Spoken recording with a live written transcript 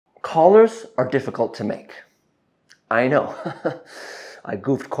Collars are difficult to make. I know. I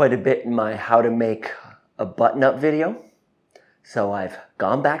goofed quite a bit in my how to make a button-up video. So I've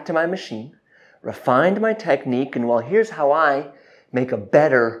gone back to my machine, refined my technique, and well, here's how I make a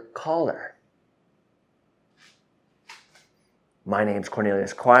better collar. My name's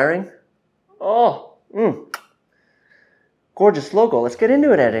Cornelius Quiring. Gorgeous logo. Let's get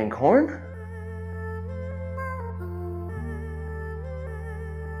into it, Ed and Corn.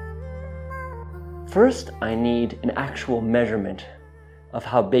 First, I need an actual measurement of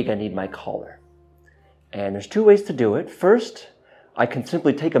how big I need my collar. And there's two ways to do it. First, I can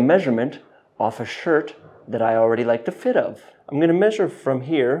simply take a measurement off a shirt that I already like the fit of. I'm going to measure from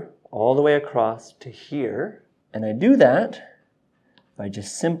here all the way across to here. And I do that by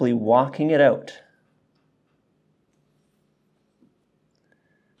just simply walking it out.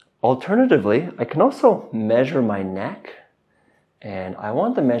 Alternatively, I can also measure my neck, and I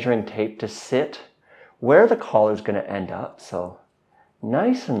want the measuring tape to sit where the collar is going to end up, so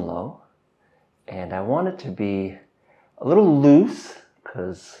nice and low. And I want it to be a little loose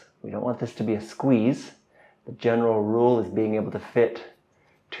because we don't want this to be a squeeze. The general rule is being able to fit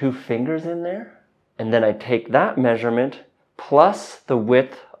 2 fingers in there. And then I take that measurement plus the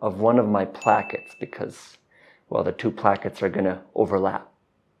width of one of my plackets because, well, the 2 plackets are going to overlap.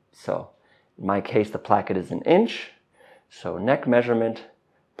 So in my case, the placket is 1 inch. So neck measurement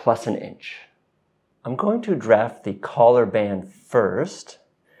plus 1 inch. I'm going to draft the collar band first.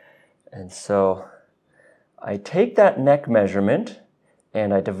 And so I take that neck measurement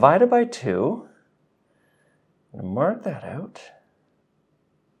and I divide it by 2. I'm going to mark that out.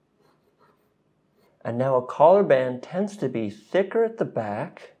 And now a collar band tends to be thicker at the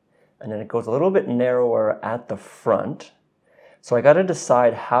back, and then it goes a little bit narrower at the front. So I got to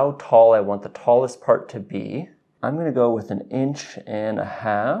decide how tall I want the tallest part to be. I'm going to go with 1.5 inches.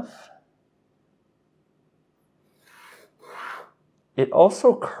 It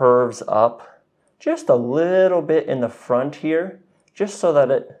also curves up just a little bit in the front here, just so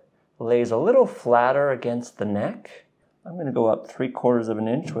that it lays a little flatter against the neck. I'm going to go up 3/4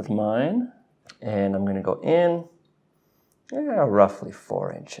 inch with mine, and I'm going to go in roughly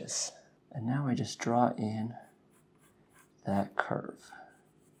 4 inches. And now I just draw in that curve.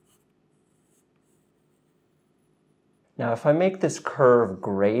 Now if I make this curve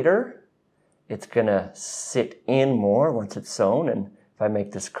greater, it's going to sit in more once it's sewn, and if I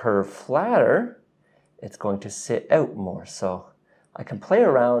make this curve flatter, it's going to sit out more. So I can play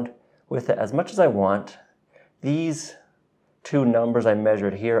around with it as much as I want. These 2 numbers I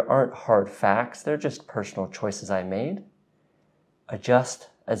measured here aren't hard facts, they're just personal choices I made. Adjust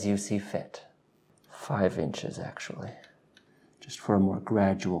as you see fit. 5 inches actually, just for a more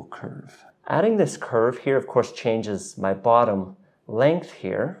gradual curve. Adding this curve here, of course, changes my bottom length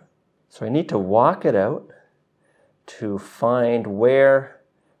here. So I need to walk it out to find where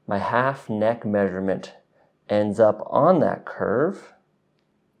my half neck measurement ends up on that curve.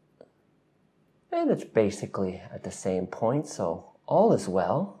 And it's basically at the same point, so all is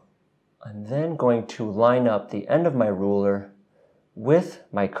well. I'm then going to line up the end of my ruler with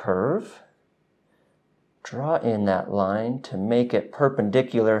my curve. Draw in that line to make it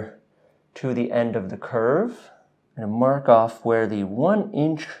perpendicular to the end of the curve. I'm going to mark off where the 1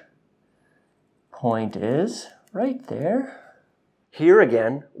 inch point is, right there. Here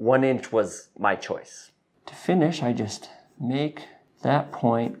again, 1 inch was my choice. To finish, I just make that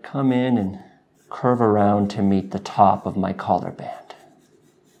point come in and curve around to meet the top of my collar band.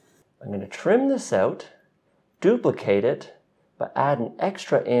 I'm going to trim this out, duplicate it, but add an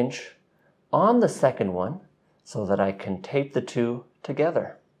extra inch on the second one so that I can tape the 2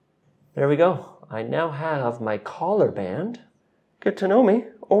 together. There we go. I now have my collar band. Get to know me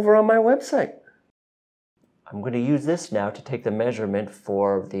over on my website. I'm going to use this now to take the measurement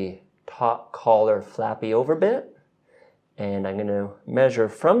for the top collar Flappy overbit. And I'm going to measure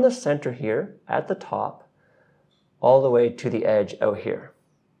from the center here at the top all the way to the edge out here.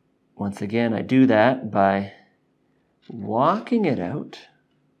 Once again, I do that by walking it out.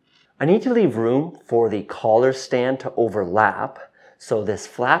 I need to leave room for the collar stand to overlap, so this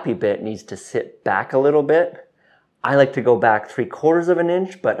Flappy bit needs to sit back a little bit. I like to go back 3/4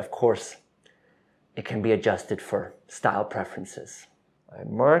 inch, but of course it can be adjusted for style preferences. I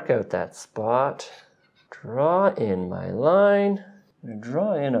mark out that spot, draw in my line. I'm going to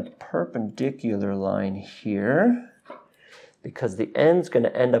draw in a perpendicular line here because the end's going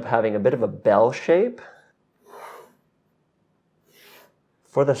to end up having a bit of a bell shape.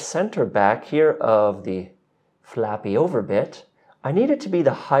 For the center back here of the Flappy overbit, I need it to be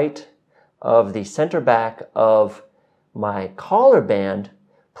the height of the center back of my collar band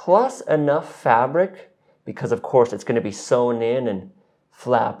plus enough fabric, because of course it's going to be sewn in and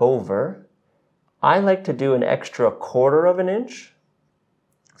flap over. I like to do an extra 1/4 of an inch.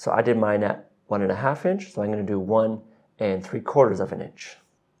 So I did mine at 1.5 inch, so I'm going to do 1 3/4 of an inch.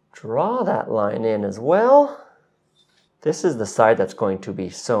 Draw that line in as well. This is the side that's going to be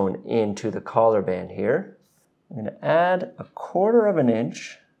sewn into the collar band here. I'm going to add 1/4 of an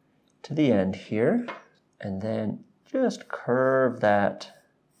inch to the end here, and then just curve that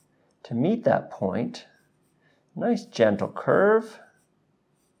to meet that point. Nice gentle curve.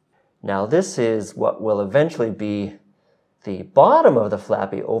 Now this is what will eventually be the bottom of the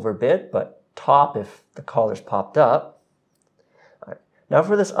Flappy over bit, but top if the collar's popped up. All right. Now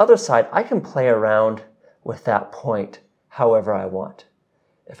for this other side, I can play around with that point however I want.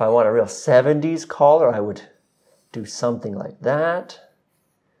 If I want a real 70s collar, I would do something like that.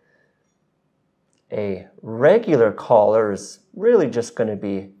 A regular collar is really just going to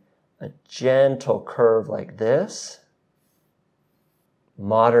be a gentle curve like this.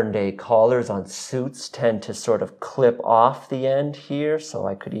 Modern day collars on suits tend to sort of clip off the end here, so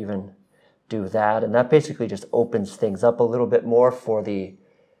I could even do that. And that basically just opens things up a little bit more for the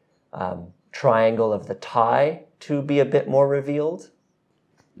triangle of the tie to be a bit more revealed.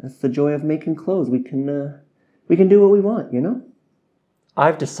 That's the joy of making clothes. We can do what we want, you know?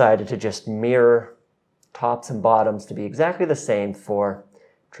 I've decided to just mirror tops and bottoms to be exactly the same for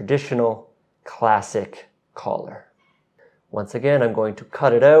traditional classic collar. Once again, I'm going to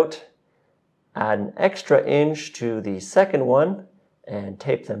cut it out, add an extra inch to the second one, and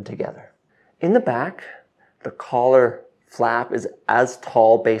tape them together. In the back, the collar flap is as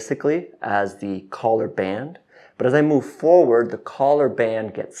tall basically as the collar band, but as I move forward, the collar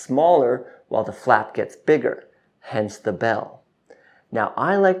band gets smaller while the flap gets bigger, hence the bell. Now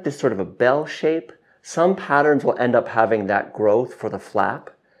I like this sort of a bell shape. Some patterns will end up having that growth for the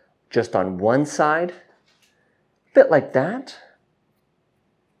flap just on one side. Bit like that.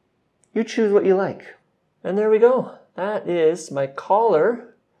 You choose what you like. And there we go. That is my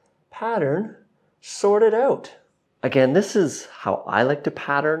collar pattern sorted out. Again, this is how I like to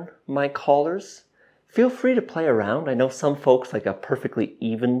pattern my collars. Feel free to play around. I know some folks like a perfectly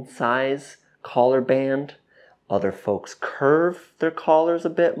even size collar band. Other folks curve their collars a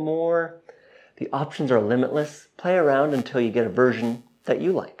bit more. The options are limitless. Play around until you get a version that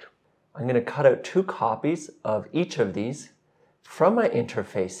you like. I'm going to cut out 2 copies of each of these from my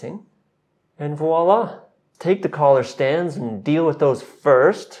interfacing, and voila! Take the collar stands and deal with those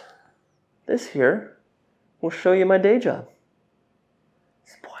first. This here will show you my day job.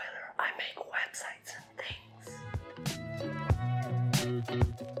 Spoiler, I make websites and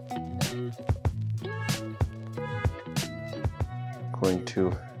things. Going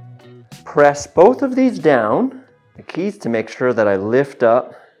to press both of these down. The key is to make sure that I lift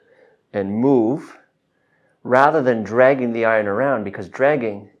up and move rather than dragging the iron around, because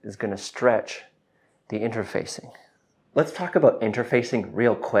dragging is going to stretch the interfacing. Let's talk about interfacing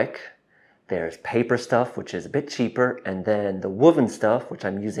real quick. There's paper stuff, which is a bit cheaper, and then the woven stuff, which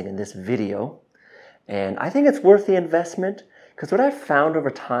I'm using in this video. And I think it's worth the investment, because what I've found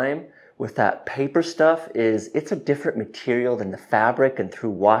over time with that paper stuff is it's a different material than the fabric, and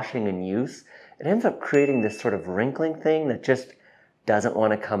through washing and use, it ends up creating this sort of wrinkling thing that just doesn't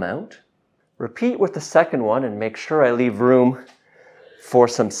want to come out. Repeat with the second one and make sure I leave room for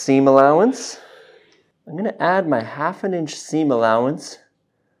some seam allowance. I'm going to add my 1/2 inch seam allowance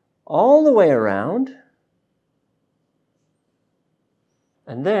all the way around.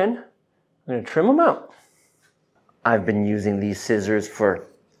 And then I'm going to trim them out. I've been using these scissors for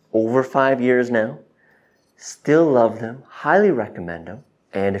over 5 years now. Still love them, highly recommend them.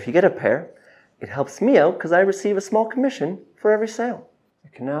 And if you get a pair, it helps me out because I receive a small commission for every sale. I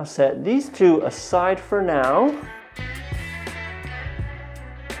can now set these 2 aside for now.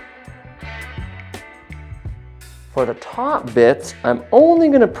 For the top bits, I'm only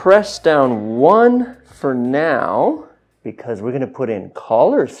going to press down 1 for now because we're going to put in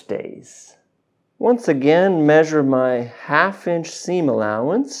collar stays. Once again, measure my 1/2 inch seam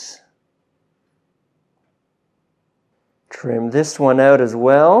allowance. Trim this one out as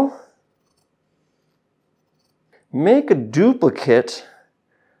well. Make a duplicate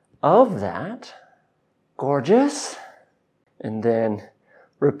of that. Gorgeous. And then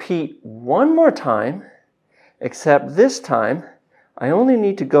repeat one more time, except this time I only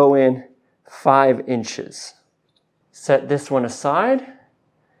need to go in 5 inches. Set this one aside,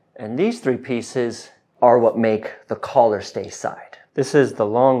 and these 3 pieces are what make the collar stay side. This is the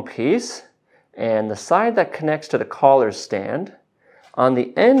long piece, and the side that connects to the collar stand. On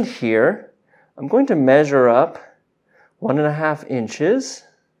the end here, I'm going to measure up 1.5 inches,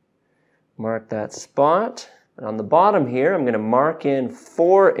 Mark that spot. And on the bottom here, I'm going to mark in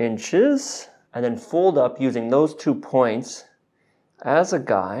 4 inches and then fold up using those 2 points as a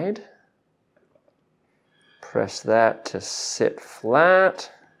guide. Press that to sit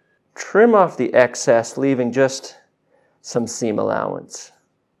flat. Trim off the excess, leaving just some seam allowance.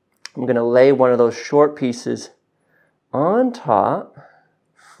 I'm going to lay one of those short pieces on top.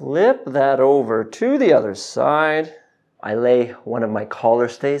 Flip that over to the other side. I lay one of my collar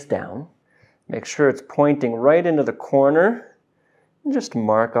stays down. Make sure it's pointing right into the corner. And just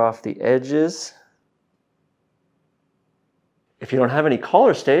mark off the edges. If you don't have any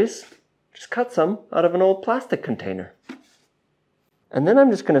collar stays, just cut some out of an old plastic container. And then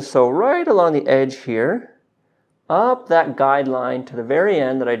I'm just going to sew right along the edge here, up that guide line to the very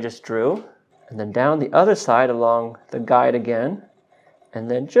end that I just drew, and then down the other side along the guide again,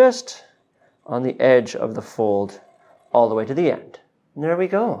 and then just on the edge of the fold all the way to the end. And there we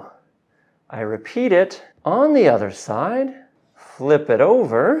go. I repeat it on the other side, flip it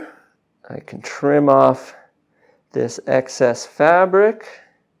over. I can trim off this excess fabric,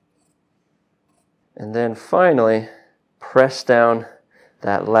 and then finally press down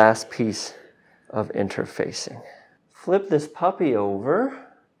that last piece of interfacing. Flip this puppy over,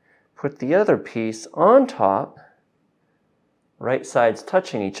 put the other piece on top, right sides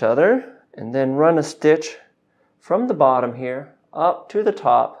touching each other, and then run a stitch from the bottom here up to the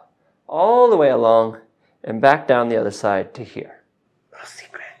top, all the way along, and back down the other side to here. Little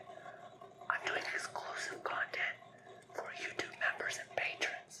secret, I'm doing exclusive content for YouTube members and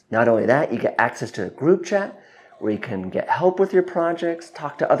patrons. Not only that, you get access to a group chat where you can get help with your projects,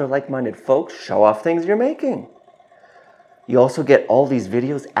 talk to other like-minded folks, show off things you're making. You also get all these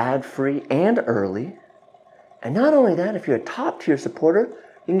videos ad-free and early. And not only that, if you're a top-tier supporter,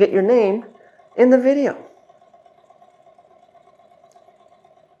 you can get your name in the video.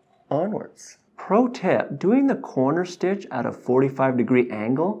 Onwards. Pro tip, doing the corner stitch at a 45-degree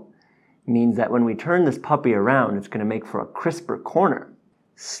angle means that when we turn this puppy around, it's going to make for a crisper corner.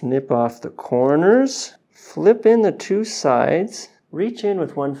 Snip off the corners. Flip in the 2 sides, reach in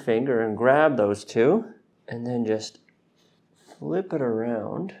with one finger and grab those 2, and then just flip it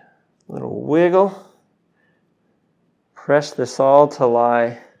around. A little wiggle. Press this all to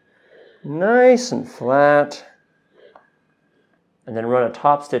lie nice and flat. And then run a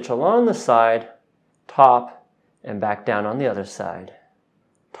top stitch along the side, top, and back down on the other side.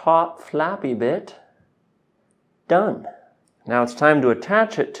 Top flappy bit, done. Now it's time to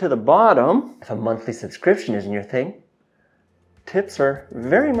attach it to the bottom. If a monthly subscription isn't your thing, tips are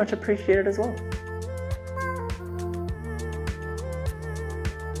very much appreciated as well.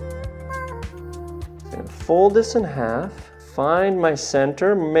 So I'm going to fold this in half, find my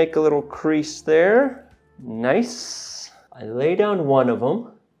center, make a little crease there. Nice. I lay down one of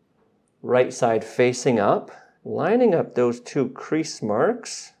them, right side facing up, lining up those 2 crease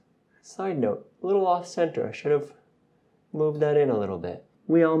marks. Side note, a little off center. I should have move that in a little bit.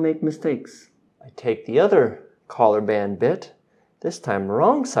 We all make mistakes. I take the other collar band bit, this time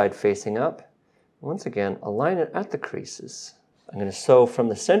wrong side facing up. Once again, align it at the creases. I'm going to sew from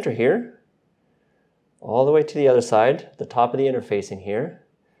the center here, all the way to the other side, the top of the interfacing here,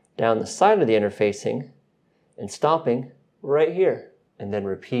 down the side of the interfacing, and stopping right here. And then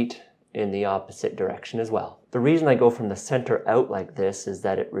repeat in the opposite direction as well. The reason I go from the center out like this is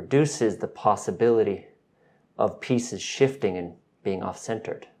that it reduces the possibility of pieces shifting and being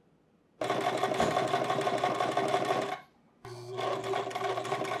off-centered.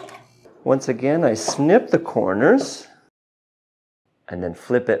 Once again, I snip the corners and then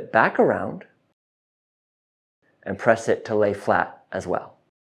flip it back around and press it to lay flat as well.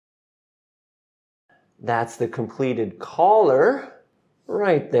 That's the completed collar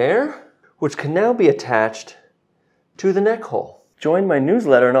right there, which can now be attached to the neck hole. Join my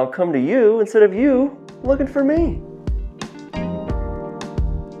newsletter and I'll come to you instead of you looking for me.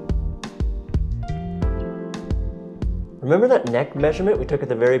 Remember that neck measurement we took at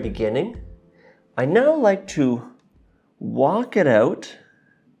the very beginning? I now like to walk it out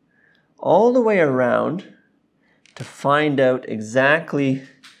all the way around to find out exactly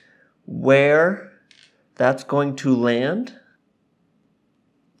where that's going to land.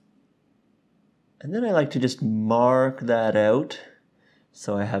 And then I like to just mark that out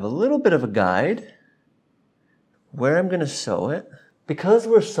so I have a little bit of a guide where I'm going to sew it. Because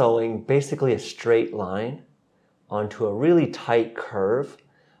we're sewing basically a straight line onto a really tight curve,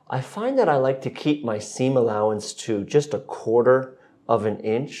 I find that I like to keep my seam allowance to just 1/4 of an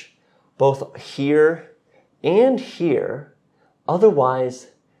inch, both here and here. Otherwise,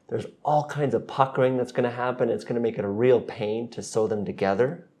 there's all kinds of puckering that's going to happen. It's going to make it a real pain to sew them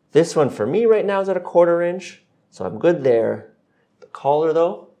together. This one for me right now is at 1/4 inch, so I'm good there. The collar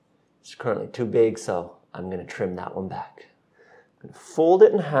though is currently too big, so I'm gonna trim that one back. I'm gonna fold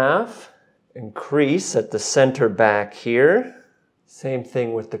it in half, increase at the center back here. Same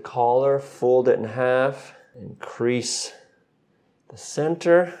thing with the collar, fold it in half, increase the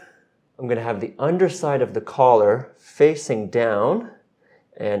center. I'm gonna have the underside of the collar facing down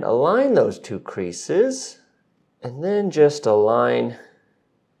and align those two creases, and then just align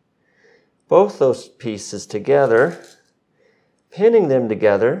both those pieces together, pinning them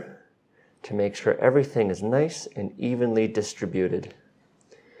together to make sure everything is nice and evenly distributed,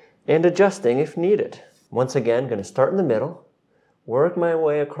 and adjusting if needed. Once again, going to start in the middle, work my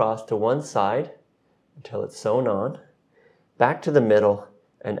way across to one side until it's sewn on, back to the middle,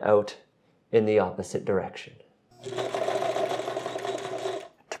 and out in the opposite direction.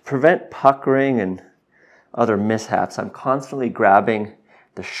 To prevent puckering and other mishaps, I'm constantly grabbing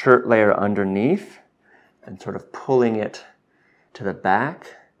the shirt layer underneath and sort of pulling it to the back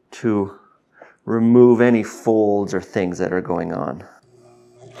to remove any folds or things that are going on.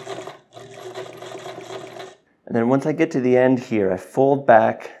 And then once I get to the end here, I fold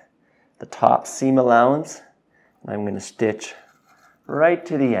back the top seam allowance, and I'm going to stitch right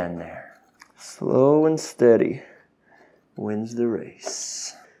to the end there. Slow and steady wins the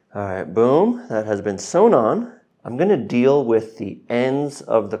race. All right, boom, that has been sewn on. I'm going to deal with the ends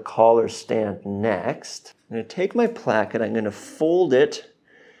of the collar stand next. I'm going to take my placket, I'm going to fold it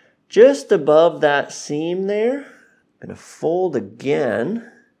just above that seam there. I'm going to fold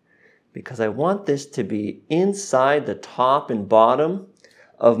again because I want this to be inside the top and bottom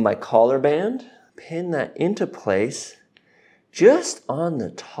of my collar band. Pin that into place just on the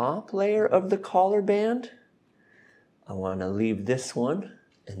top layer of the collar band. I want to leave this one,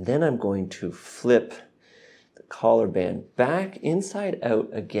 and then I'm going to flip the collar band back inside out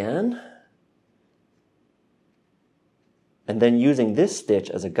again. And then using this stitch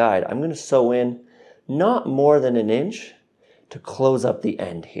as a guide, I'm going to sew in not more than 1 inch to close up the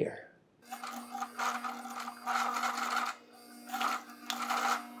end here.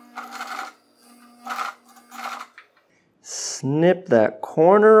 Snip that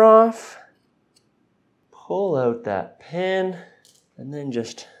corner off, pull out that pin, and then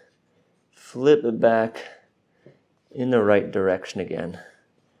just flip it back in the right direction again,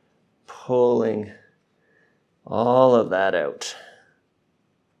 pulling all of that out.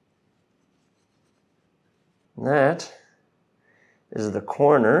 And that is the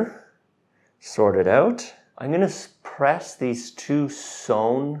corner sorted out. I'm going to press these 2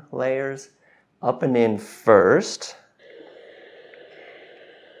 sewn layers up and in first.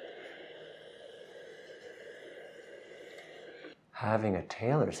 Having a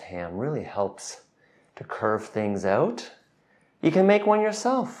tailor's ham really helps to curve things out. You can make one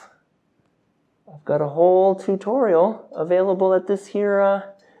yourself. I've got a whole tutorial available at this here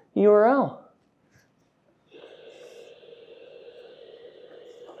URL.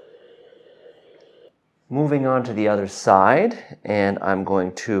 Moving on to the other side, and I'm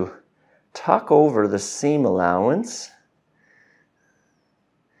going to tuck over the seam allowance.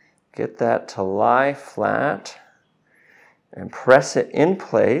 Get that to lie flat and press it in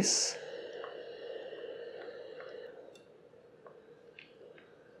place.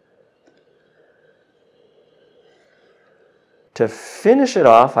 To finish it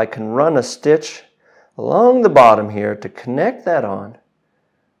off, I can run a stitch along the bottom here to connect that on,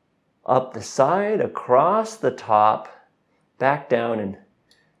 up the side, across the top, back down, and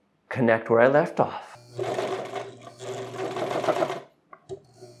connect where I left off.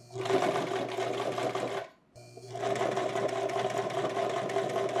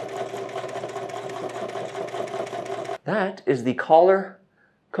 That is the collar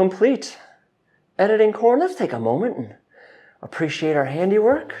complete. Editing corner, let's take a moment and appreciate our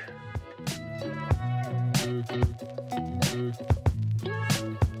handiwork.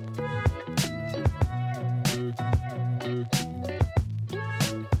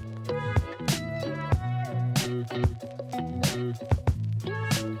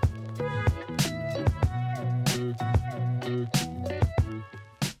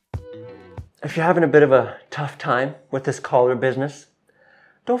 If you're having a bit of a tough time with this collar business,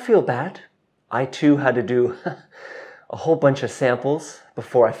 don't feel bad. I too had to do a whole bunch of samples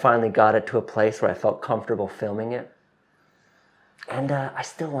before I finally got it to a place where I felt comfortable filming it. And I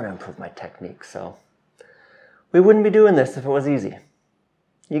still want to improve my technique, so we wouldn't be doing this if it was easy.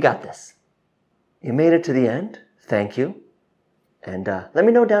 You got this. You made it to the end. Thank you. And let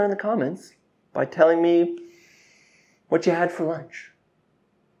me know down in the comments by telling me what you had for lunch.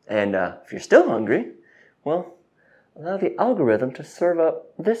 And if you're still hungry, well, allow the algorithm to serve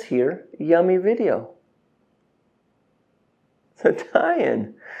up this here yummy video. It's a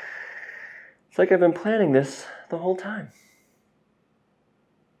tie-in. It's like I've been planning this the whole time.